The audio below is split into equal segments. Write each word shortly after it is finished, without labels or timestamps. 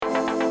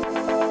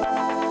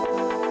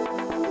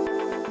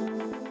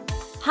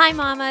Hi,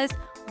 mamas.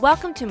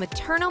 Welcome to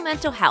Maternal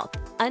Mental Health,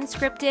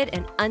 unscripted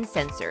and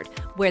uncensored,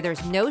 where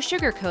there's no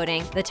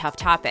sugarcoating the tough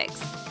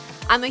topics.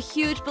 I'm a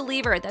huge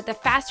believer that the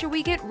faster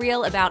we get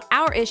real about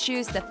our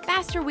issues, the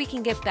faster we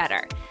can get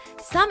better.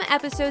 Some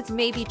episodes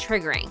may be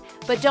triggering,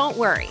 but don't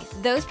worry,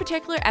 those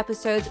particular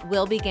episodes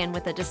will begin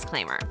with a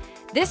disclaimer.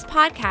 This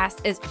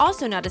podcast is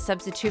also not a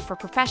substitute for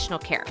professional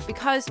care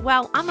because,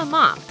 well, I'm a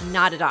mom,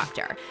 not a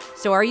doctor.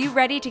 So are you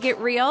ready to get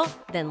real?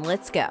 Then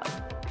let's go.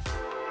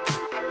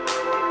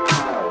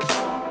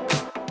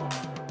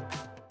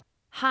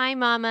 Hi,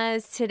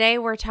 mamas. Today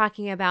we're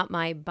talking about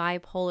my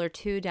bipolar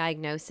 2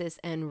 diagnosis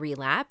and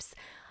relapse.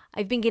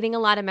 I've been getting a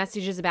lot of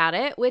messages about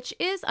it, which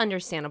is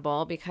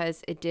understandable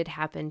because it did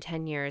happen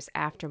 10 years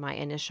after my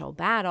initial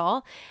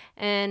battle.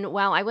 And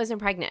well, I wasn't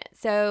pregnant.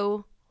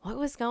 So what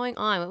was going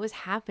on? What was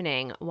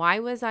happening? Why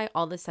was I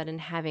all of a sudden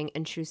having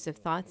intrusive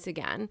thoughts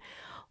again?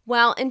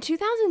 Well, in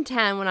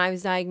 2010, when I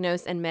was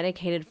diagnosed and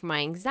medicated for my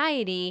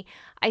anxiety,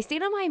 I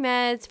stayed on my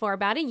meds for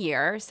about a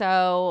year.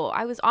 So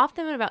I was off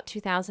them in about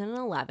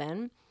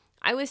 2011.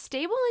 I was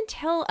stable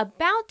until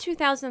about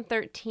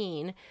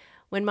 2013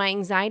 when my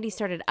anxiety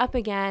started up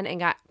again and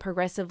got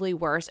progressively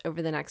worse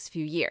over the next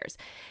few years.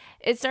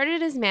 It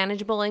started as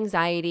manageable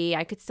anxiety.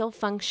 I could still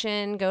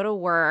function, go to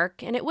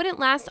work, and it wouldn't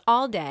last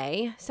all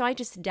day. So I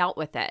just dealt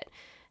with it.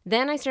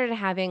 Then I started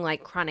having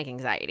chronic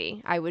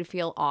anxiety. I would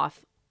feel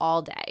off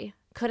all day,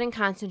 couldn't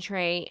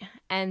concentrate,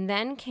 and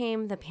then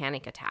came the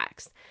panic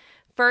attacks.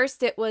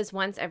 First, it was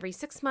once every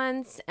 6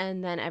 months,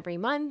 and then every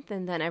month,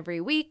 and then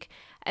every week.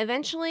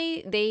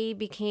 Eventually, they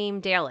became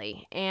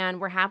daily and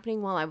were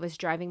happening while I was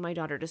driving my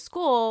daughter to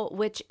school,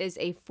 which is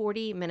a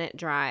 40-minute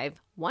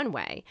drive one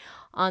way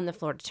on the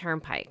Florida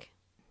Turnpike.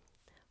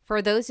 For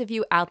those of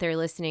you out there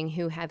listening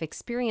who have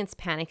experienced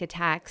panic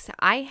attacks,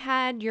 I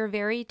had your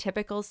very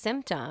typical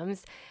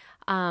symptoms.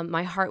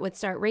 My heart would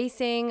start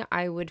racing.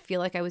 I would feel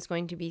like I was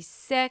going to be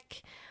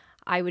sick.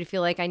 I would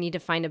feel like I need to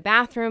find a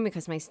bathroom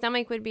because my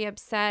stomach would be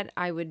upset.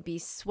 I would be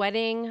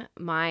sweating.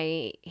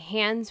 My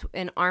hands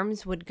and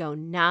arms would go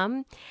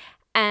numb.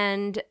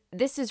 And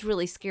this is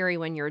really scary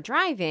when you're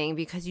driving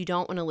because you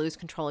don't want to lose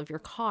control of your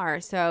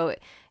car. So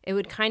it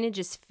would kind of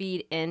just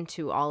feed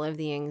into all of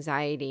the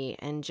anxiety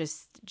and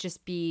just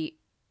be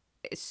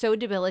so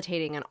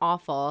debilitating and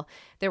awful.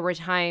 There were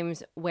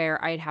times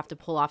where I'd have to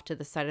pull off to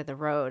the side of the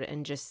road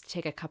and just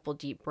take a couple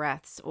deep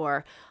breaths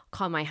or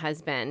call my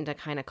husband to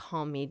kind of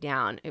calm me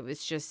down. It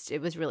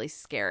was really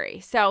scary.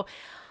 So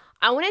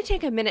I want to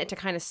take a minute to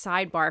kind of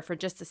sidebar for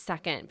just a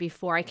second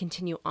before I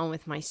continue on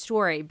with my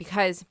story,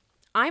 because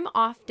I'm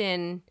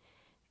often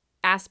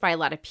asked by a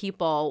lot of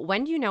people,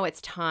 when do you know it's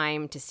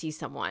time to see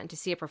someone, to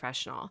see a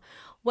professional?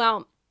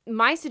 Well,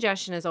 my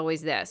suggestion is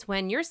always this: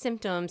 when your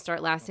symptoms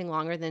start lasting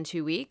longer than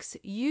 2 weeks,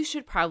 you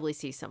should probably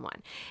see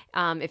someone.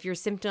 If your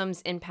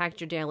symptoms impact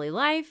your daily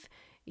life,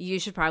 you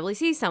should probably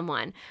see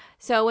someone.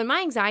 So when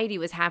my anxiety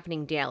was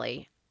happening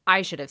daily,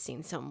 I should have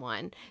seen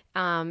someone.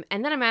 And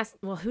then I'm asked,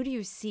 well, who do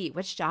you see?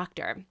 Which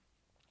doctor?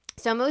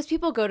 So most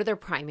people go to their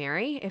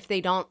primary if they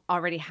don't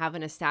already have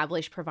an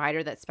established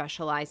provider that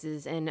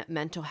specializes in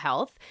mental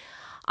health.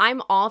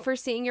 I'm all for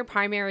seeing your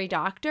primary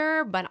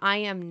doctor, but I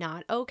am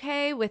not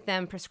okay with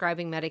them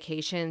prescribing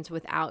medications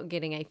without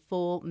getting a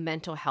full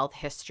mental health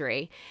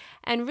history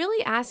and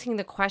really asking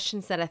the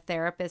questions that a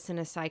therapist and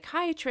a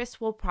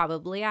psychiatrist will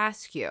probably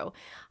ask you.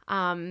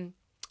 And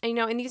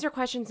these are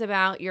questions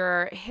about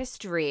your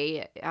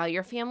history,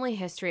 your family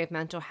history of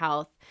mental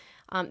health.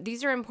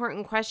 These are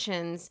important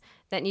questions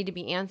that need to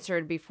be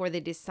answered before they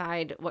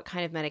decide what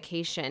kind of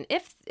medication,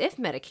 if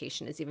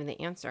medication is even the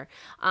answer,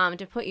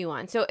 to put you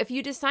on. So if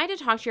you decide to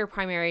talk to your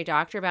primary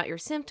doctor about your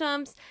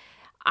symptoms,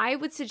 I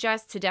would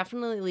suggest to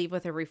definitely leave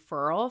with a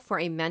referral for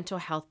a mental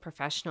health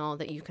professional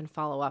that you can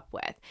follow up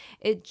with.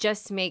 It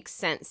just makes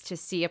sense to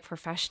see a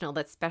professional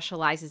that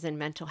specializes in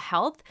mental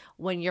health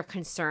when you're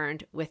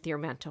concerned with your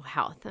mental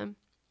health.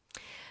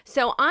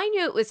 So I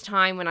knew it was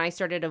time when I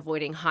started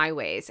avoiding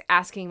highways,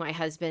 asking my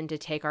husband to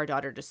take our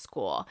daughter to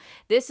school.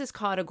 This is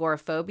called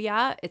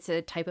agoraphobia. It's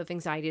a type of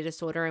anxiety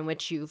disorder in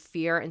which you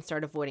fear and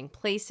start avoiding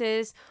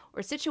places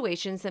or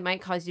situations that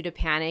might cause you to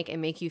panic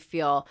and make you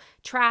feel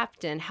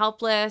trapped and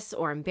helpless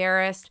or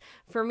embarrassed.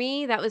 For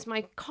me, that was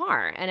my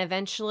car, and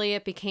eventually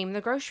it became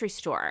the grocery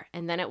store,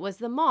 and then it was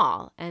the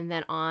mall, and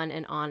then on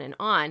and on and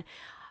on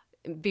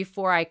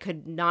before I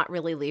could not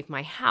really leave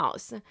my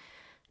house.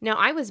 Now,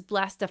 I was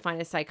blessed to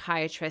find a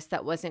psychiatrist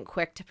that wasn't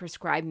quick to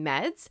prescribe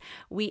meds.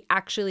 We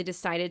actually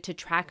decided to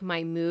track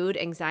my mood,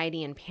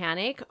 anxiety, and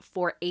panic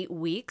for 8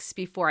 weeks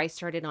before I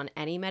started on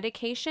any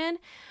medication.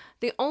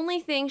 The only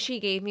thing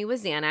she gave me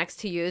was Xanax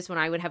to use when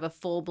I would have a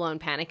full-blown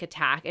panic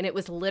attack, and it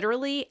was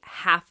literally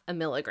 0.5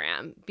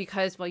 milligram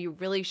because, well, you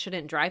really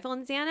shouldn't drive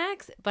on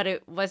Xanax, but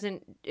it was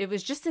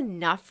just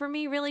enough for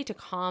me really to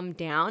calm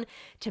down,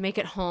 to make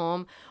it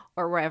home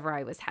or wherever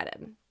I was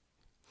headed.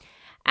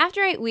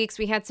 After 8 weeks,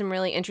 we had some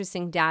really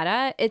interesting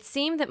data. It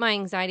seemed that my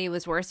anxiety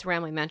was worse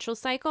around my menstrual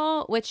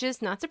cycle, which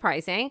is not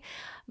surprising,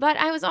 but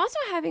I was also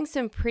having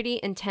some pretty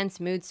intense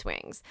mood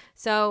swings.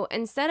 So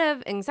instead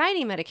of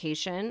anxiety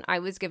medication, I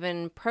was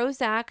given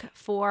Prozac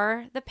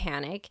for the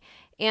panic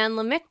and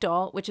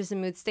Lamictal, which is a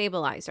mood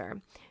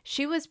stabilizer.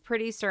 She was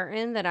pretty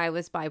certain that I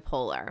was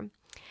bipolar.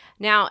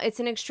 Now, it's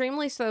an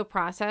extremely slow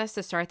process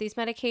to start these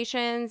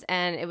medications,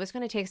 and it was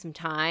going to take some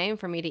time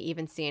for me to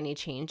even see any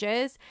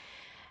changes.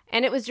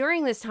 And it was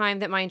during this time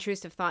that my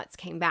intrusive thoughts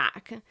came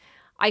back.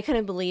 I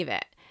couldn't believe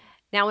it.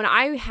 Now, when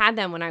I had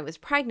them when I was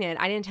pregnant,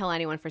 I didn't tell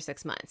anyone for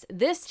 6 months.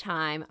 This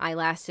time, I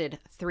lasted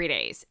 3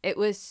 days. It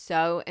was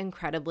so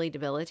incredibly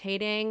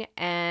debilitating,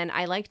 and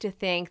I like to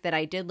think that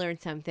I did learn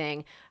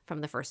something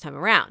from the first time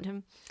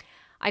around.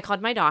 I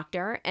called my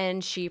doctor,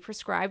 and she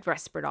prescribed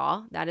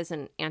Risperdal. That is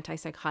an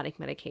antipsychotic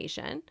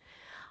medication.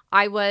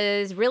 I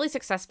was really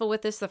successful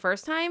with this the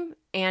first time,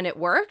 and it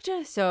worked.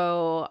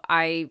 So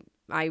I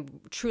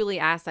truly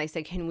asked, I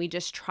said, can we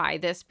just try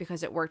this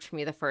because it worked for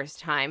me the first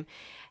time?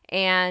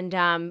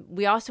 And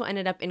we also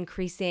ended up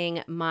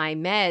increasing my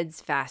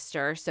meds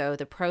faster. So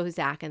the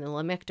Prozac and the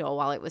Lamictal,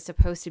 while it was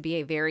supposed to be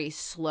a very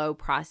slow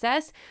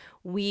process,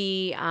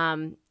 we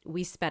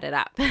sped it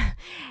up.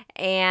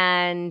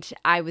 And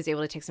I was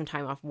able to take some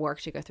time off work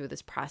to go through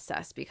this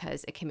process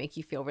because it can make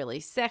you feel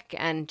really sick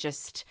and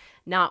just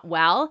not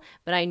well.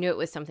 But I knew it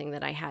was something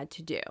that I had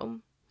to do.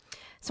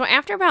 So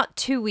after about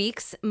 2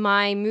 weeks,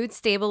 my mood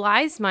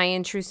stabilized, my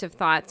intrusive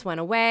thoughts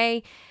went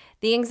away,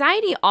 the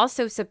anxiety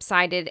also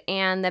subsided,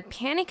 and the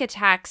panic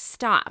attacks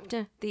stopped.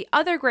 The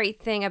other great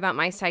thing about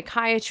my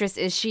psychiatrist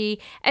is she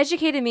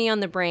educated me on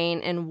the brain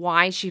and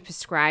why she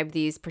prescribed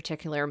these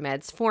particular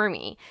meds for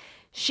me.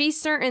 She's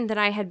certain that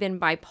I had been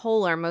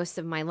bipolar most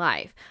of my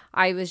life.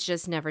 I was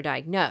just never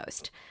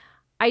diagnosed.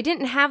 I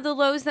didn't have the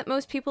lows that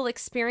most people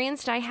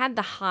experienced. I had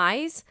the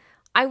highs.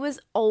 I was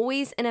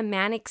always in a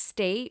manic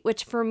state,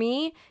 which for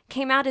me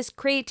came out as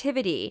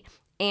creativity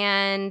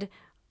and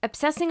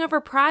obsessing over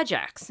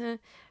projects.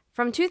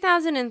 From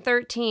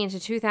 2013 to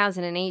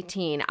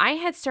 2018, I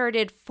had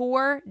started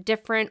 4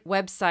 different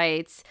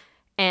websites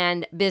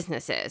and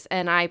businesses,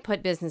 and I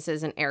put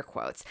businesses in air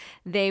quotes.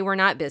 They were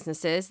not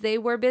businesses, they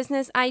were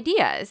business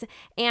ideas.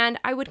 And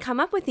I would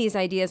come up with these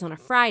ideas on a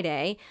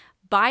Friday,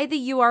 buy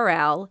the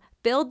URL,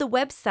 build the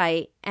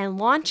website, and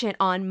launch it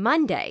on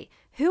Monday.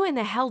 Who in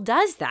the hell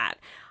does that?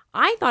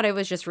 I thought I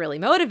was just really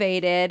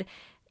motivated,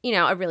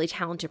 a really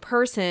talented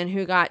person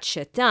who got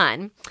shit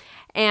done.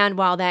 And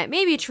while that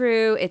may be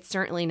true, it's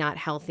certainly not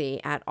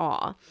healthy at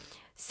all.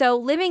 So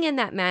living in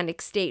that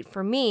manic state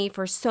for me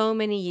for so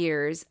many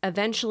years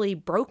eventually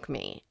broke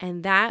me.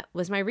 And that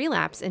was my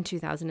relapse in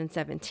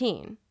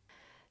 2017.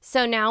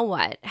 So now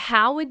what?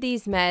 How would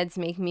these meds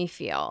make me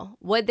feel?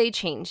 Would they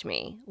change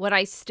me? Would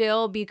I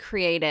still be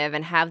creative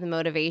and have the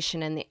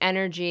motivation and the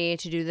energy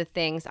to do the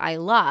things I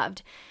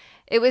loved?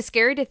 It was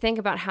scary to think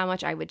about how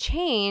much I would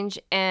change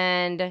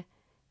and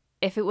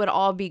if it would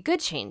all be good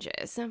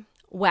changes.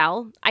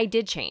 Well, I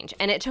did change,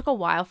 and it took a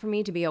while for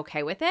me to be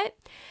okay with it.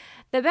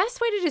 The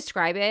best way to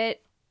describe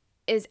it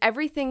is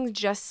everything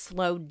just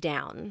slowed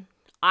down.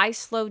 I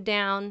slowed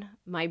down,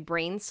 my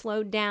brain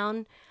slowed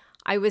down.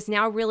 I was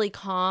now really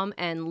calm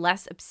and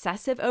less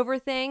obsessive over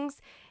things.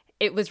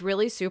 It was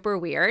really super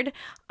weird.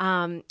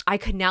 I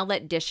could now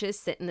let dishes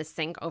sit in the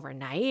sink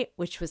overnight,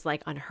 which was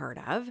like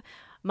unheard of.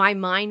 My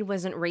mind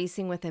wasn't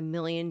racing with a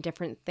million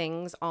different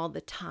things all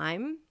the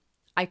time.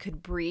 I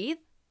could breathe.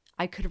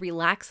 I could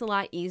relax a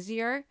lot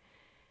easier.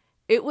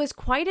 It was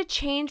quite a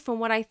change from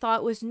what I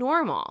thought was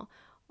normal.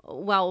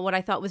 Well, what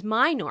I thought was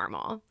my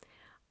normal.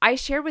 I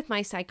shared with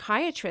my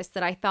psychiatrist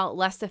that I felt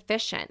less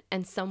efficient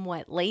and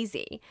somewhat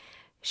lazy.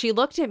 She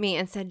looked at me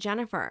and said,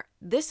 "Jennifer,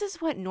 this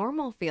is what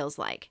normal feels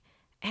like."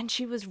 And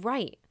she was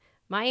right.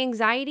 My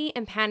anxiety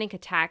and panic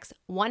attacks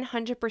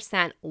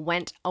 100%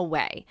 went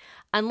away,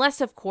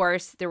 unless, of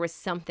course, there was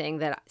something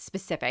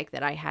specific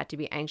that I had to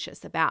be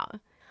anxious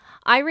about.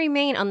 I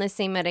remain on the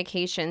same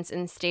medications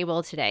and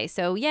stable today,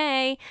 so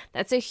yay,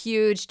 that's a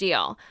huge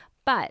deal.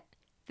 But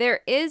there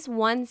is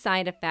one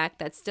side effect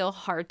that's still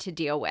hard to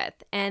deal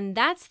with, and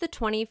that's the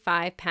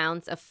 25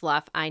 pounds of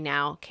fluff I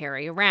now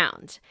carry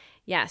around.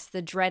 Yes,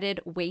 the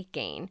dreaded weight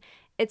gain.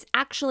 It's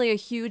actually a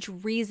huge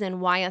reason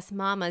why us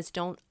mamas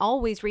don't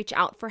always reach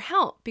out for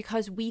help,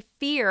 because we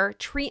fear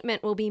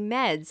treatment will be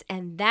meds,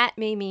 and that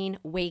may mean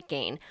weight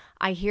gain.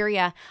 I hear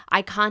ya.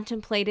 I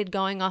contemplated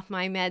going off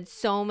my meds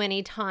so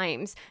many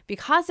times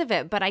because of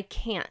it, but I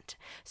can't.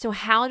 So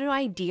how do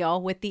I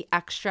deal with the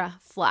extra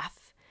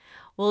fluff?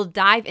 We'll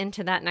dive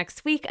into that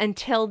next week.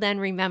 Until then,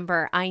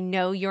 remember, I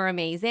know you're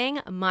amazing.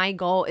 My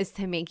goal is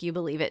to make you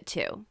believe it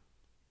too.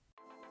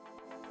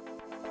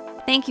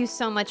 Thank you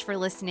so much for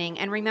listening,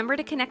 and remember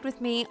to connect with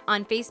me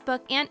on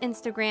Facebook and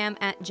Instagram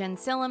at Jen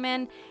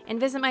Silliman, and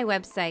visit my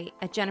website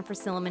at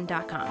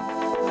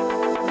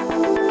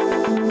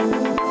jennifersilliman.com.